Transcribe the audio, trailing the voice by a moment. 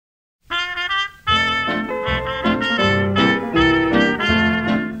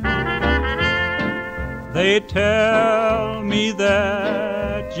They tell me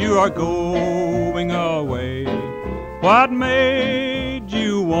that you are going away. What made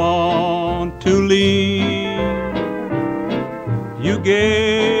you want to leave? You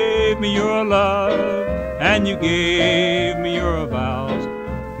gave me your love and you gave me your vows.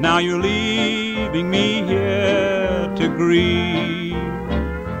 Now you're leaving me here to grieve.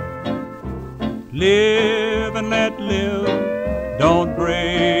 Live and let live, don't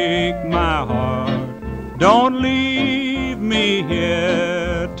break my heart. Don't leave me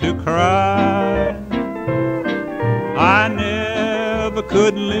here to cry. I never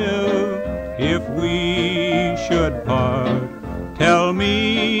could live if we should part. Tell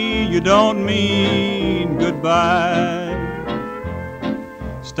me you don't mean goodbye.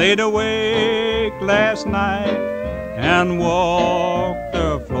 Stayed awake last night and walked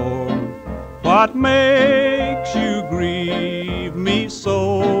the floor. What makes you grieve me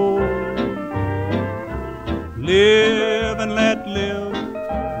so? Live and let live,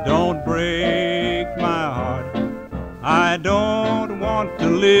 don't break my heart. I don't want to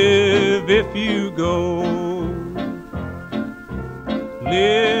live if you go.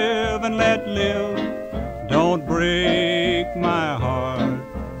 Live and let live, don't break my heart.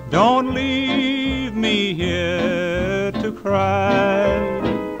 Don't leave me here to cry.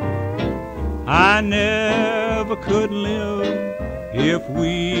 I never could live if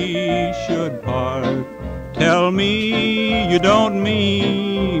we should part. Tell me you don't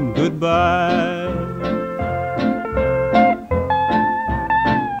mean goodbye.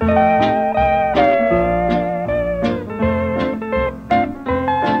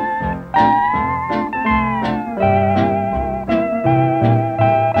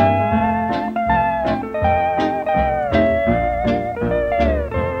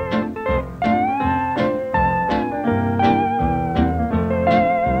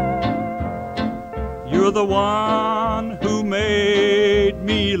 You're the one who made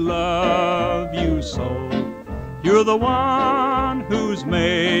me love you so. You're the one who's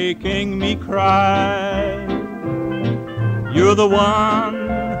making me cry. You're the one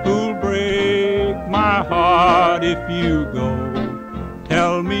who'll break my heart if you go.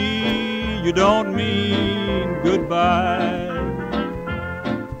 Tell me you don't mean goodbye.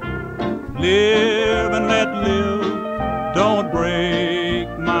 Live and let live, don't break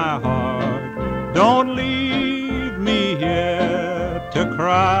my heart. Don't leave me here to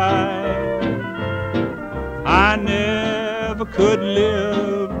cry. I never could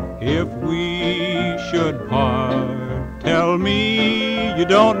live if we should part. Tell me you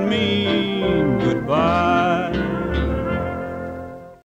don't mean goodbye.